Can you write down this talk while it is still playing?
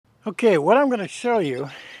Okay, what I'm going to show you,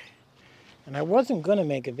 and I wasn't going to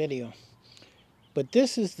make a video, but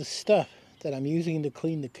this is the stuff that I'm using to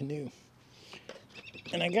clean the canoe.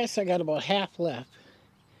 And I guess I got about half left.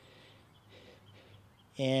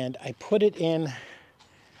 And I put it in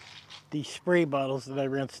these spray bottles that I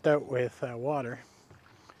rinsed out with water.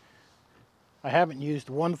 I haven't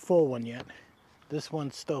used one full one yet. This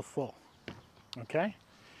one's still full. Okay?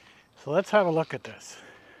 So let's have a look at this.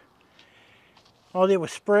 All I did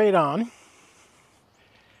was spray it on.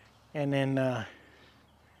 And then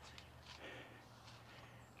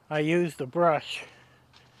I used a brush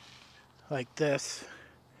like this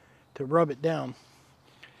to rub it down.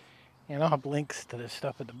 And I'll have links to this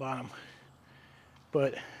stuff at the bottom.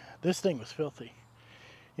 But this thing was filthy.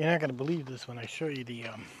 You're not going to believe this when I show you the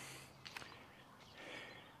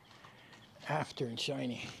after and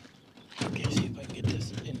shiny. Okay, see if I can get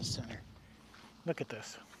this in the center. Look at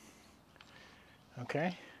this.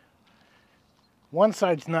 Okay? One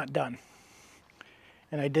side's not done.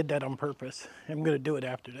 And I did that on purpose. I'm going to do it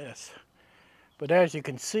after this. But as you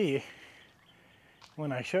can see,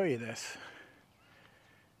 when I show you this,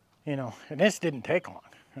 you know, and this didn't take long.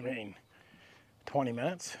 I mean, 20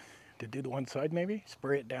 minutes to do the one side maybe.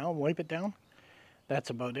 Spray it down, wipe it down. That's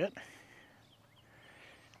about it.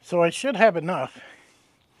 So I should have enough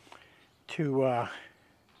to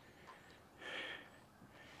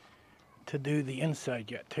do the inside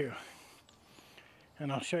yet too.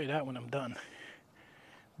 And I'll show you that when I'm done.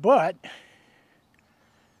 But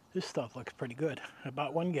this stuff looks pretty good. I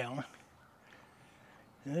bought 1 gallon.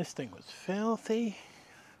 And this thing was filthy.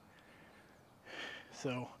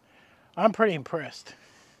 So I'm pretty impressed.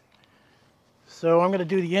 So I'm going to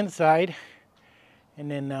do the inside and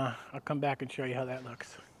then I'll come back and show you how that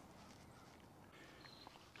looks.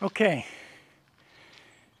 Okay.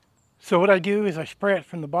 So what I do is I spray it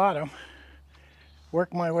from the bottom,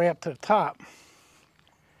 work my way up to the top,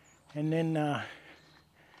 and then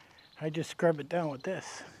I just scrub it down with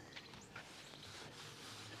this.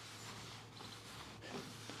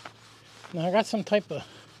 Now I got some type of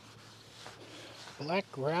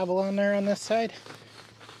black gravel on there on this side.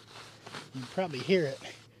 You can probably hear it.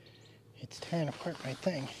 It's tearing apart my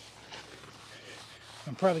thing.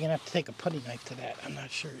 I'm probably gonna have to take a putty knife to that. I'm not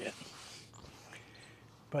sure yet.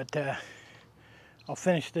 But I'll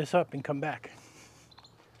finish this up and come back.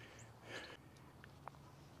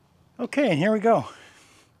 Okay, and here we go.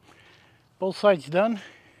 Both sides done.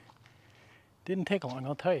 Didn't take long,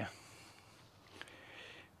 I'll tell you.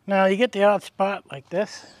 Now you get the odd spot like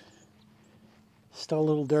this. Still a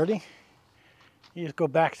little dirty. You just go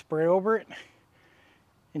back, spray over it.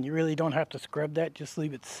 And you really don't have to scrub that. Just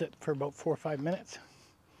leave it sit for about 4 or 5 minutes.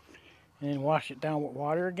 And then wash it down with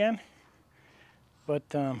water again. But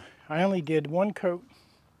I only did 1 coat.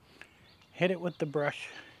 Hit it with the brush.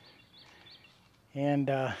 And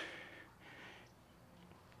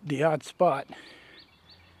the odd spot,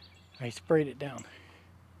 I sprayed it down.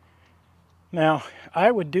 Now,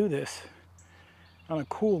 I would do this on a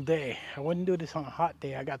cool day. I wouldn't do this on a hot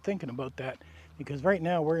day. I got thinking about that because right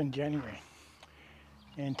now we're in January.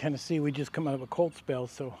 In Tennessee, we just come out of a cold spell,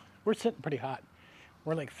 so we're sitting pretty hot.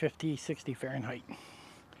 We're like 50, 60 Fahrenheit.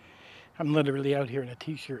 I'm literally out here in a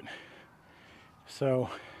t-shirt. So,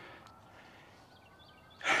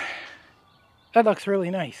 that looks really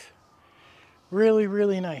nice. Really,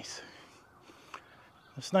 really nice.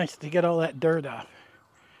 It's nice to get all that dirt off.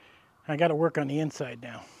 I got to work on the inside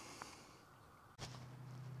now.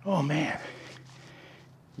 Oh man.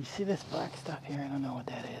 You see this black stuff here? I don't know what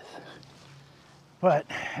that is. But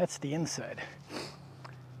that's the inside.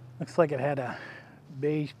 Looks like it had a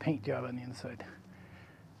beige paint job on the inside.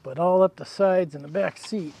 But all up the sides and the back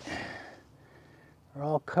seat are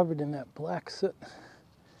all covered in that black soot.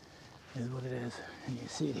 Is what it is. And you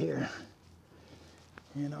see it here.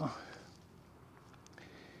 You know.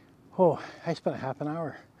 Oh, I spent a half an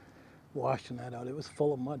hour washing that out. It was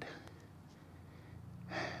full of mud.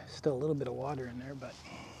 Still a little bit of water in there, but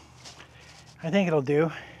I think it'll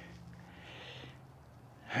do.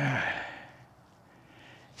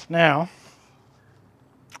 Now,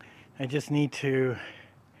 I just need to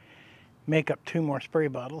make up 2 more spray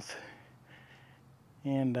bottles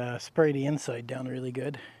and spray the inside down really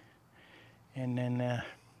good. And then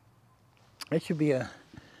it should be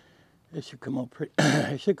it should come out pretty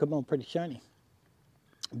it should come out pretty shiny.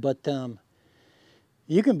 But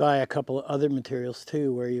you can buy a couple of other materials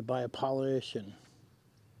too, where you buy a polish and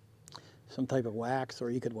some type of wax, or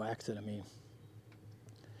you could wax it. I mean,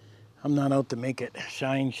 I'm not out to make it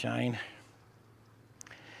shine.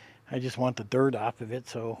 I just want the dirt off of it,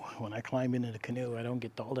 so when I climb into the canoe, I don't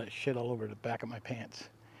get all that shit all over the back of my pants.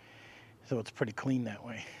 So it's pretty clean that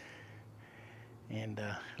way. and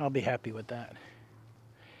I'll be happy with that.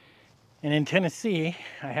 And in Tennessee,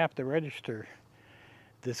 I have to register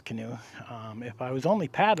this canoe. If I was only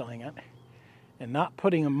paddling it and not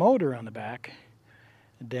putting a motor on the back,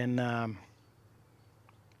 then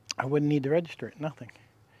I wouldn't need to register it, nothing.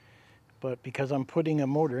 But because I'm putting a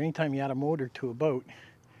motor, anytime you add a motor to a boat,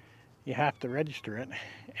 you have to register it,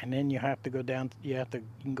 and then you have to go down, you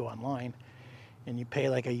can go online, and you pay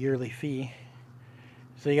like a yearly fee.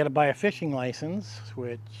 So you got to buy a fishing license,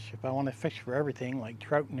 which if I want to fish for everything, like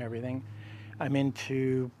trout and everything, I'm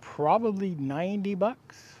into probably 90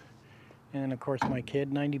 bucks. And of course my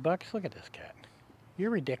kid, 90 bucks. Look at this cat.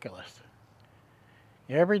 You're ridiculous.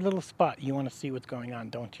 Every little spot you want to see what's going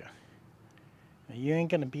on, don't you? You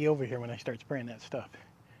ain't going to be over here when I start spraying that stuff.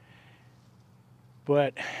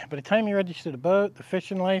 But by the time you register the boat, the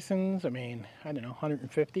fishing license, I mean, I don't know,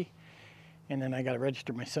 150. And then I got to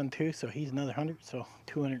register my son too, so he's another 100, so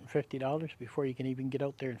 $250 before you can even get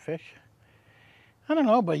out there and fish. I don't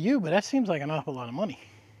know about you, but that seems like an awful lot of money.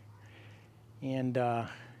 And I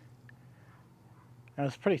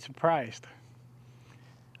was pretty surprised.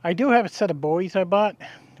 I do have a set of buoys I bought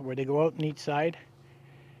where they go out on each side.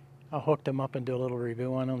 I'll hook them up and do a little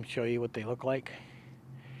review on them, show you what they look like.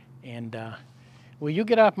 And will you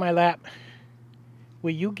get off my lap?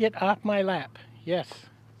 Will you get off my lap? Yes.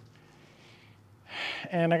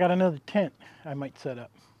 And I got another tent I might set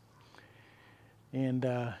up. And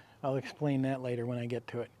I'll explain that later when I get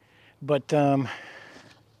to it. But I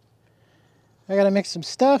got to mix some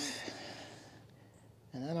stuff.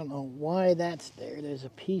 And I don't know why that's there. There's a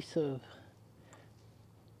piece of,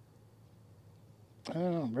 I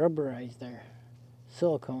don't know, rubberized there.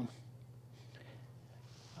 Silicone.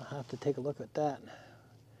 I'll have to take a look at that.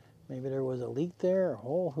 Maybe there was a leak there or a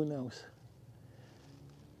hole, who knows.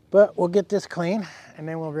 But we'll get this clean and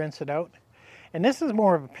then we'll rinse it out. And this is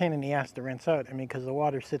more of a pain in the ass to rinse out. I mean, because the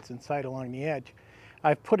water sits inside along the edge.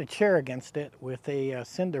 I've put a chair against it with a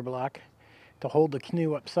cinder block to hold the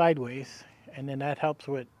canoe up sideways. And then that helps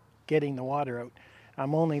with getting the water out.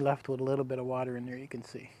 I'm only left with a little bit of water in there, you can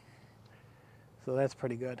see. So that's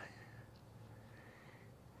pretty good.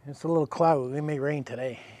 It's a little cloudy. It may rain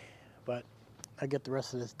today, but I'll get the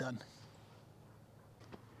rest of this done.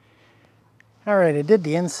 All right, I did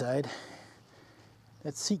the inside.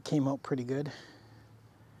 That seat came out pretty good.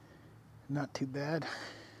 Not too bad.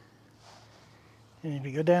 And if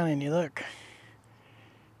you go down and you look,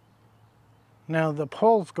 now the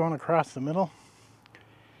pole's going across the middle.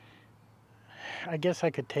 I guess I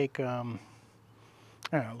could take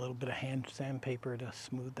I don't know, a little bit of hand sandpaper to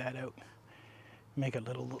smooth that out. Make it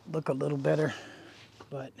look a little better.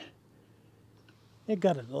 But it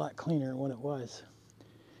got it a lot cleaner than what it was.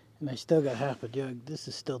 And I still got half a jug. This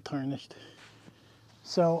is still tarnished.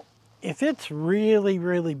 So if it's really,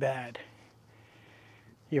 really bad,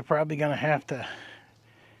 you're probably going to have to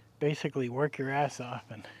basically work your ass off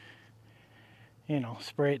and, you know,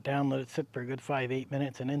 spray it down, let it sit for a good 5-8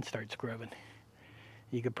 minutes, and then start scrubbing.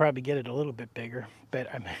 You could probably get it a little bit bigger, but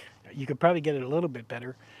you could probably get it a little bit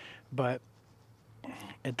better, but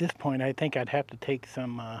at this point I think I'd have to take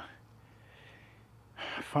some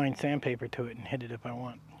fine sandpaper to it and hit it if I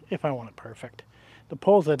want it perfect. The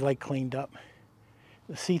poles I'd like cleaned up.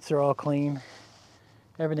 The seats are all clean.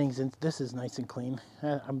 Everything's in. This is nice and clean.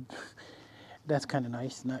 That's kind of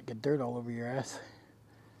nice, not get dirt all over your ass.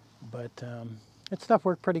 But that stuff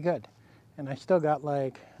worked pretty good. And I still got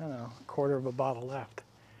like, I don't know, a quarter of a bottle left.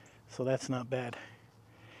 So that's not bad.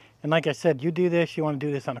 And like I said, you do this, you want to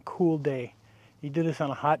do this on a cool day. You do this on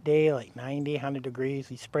a hot day, like 90, 100 degrees,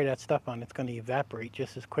 you spray that stuff on, it's going to evaporate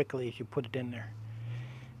just as quickly as you put it in there.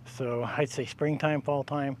 So I'd say springtime, fall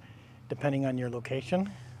time, depending on your location.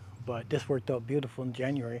 But this worked out beautiful in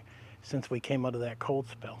January since we came out of that cold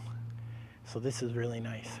spell. So this is really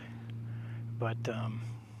nice. But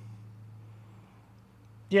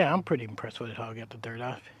yeah, I'm pretty impressed with it, how I got the dirt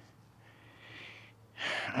off.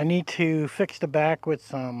 I need to fix the back with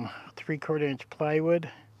some 3/4 inch plywood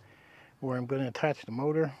where I'm going to attach the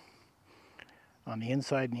motor on the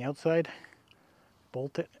inside and the outside,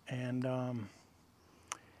 bolt it, and I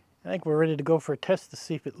think we're ready to go for a test to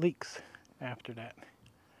see if it leaks after that.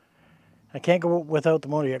 I can't go without the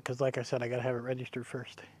motor yet because, like I said, I got to have it registered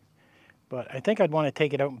first. But I think I'd want to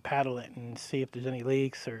take it out and paddle it and see if there's any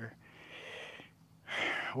leaks or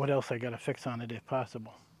what else I got to fix on it if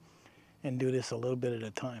possible. And do this a little bit at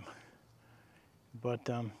a time. But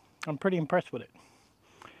I'm pretty impressed with it.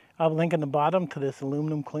 I'll link in the bottom to this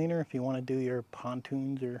aluminum cleaner if you want to do your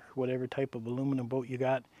pontoons or whatever type of aluminum boat you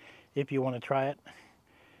got, if you want to try it.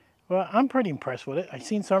 Well, I'm pretty impressed with it. I've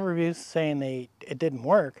seen some reviews saying it didn't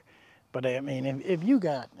work, But I mean, if you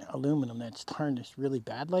got aluminum that's tarnished really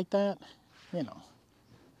bad like that, you know,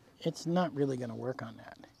 it's not really going to work on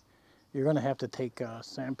that. You're going to have to take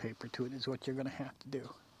sandpaper to it is what you're going to have to do.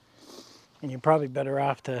 And you're probably better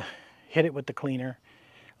off to hit it with the cleaner,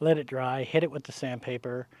 let it dry, hit it with the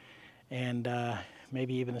sandpaper, and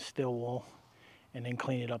maybe even a steel wool, and then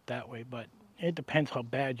clean it up that way. But it depends how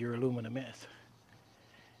bad your aluminum is.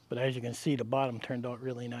 But as you can see, the bottom turned out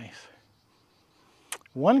really nice.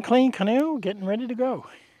 One clean canoe, getting ready to go.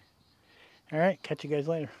 All right, catch you guys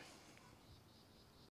later.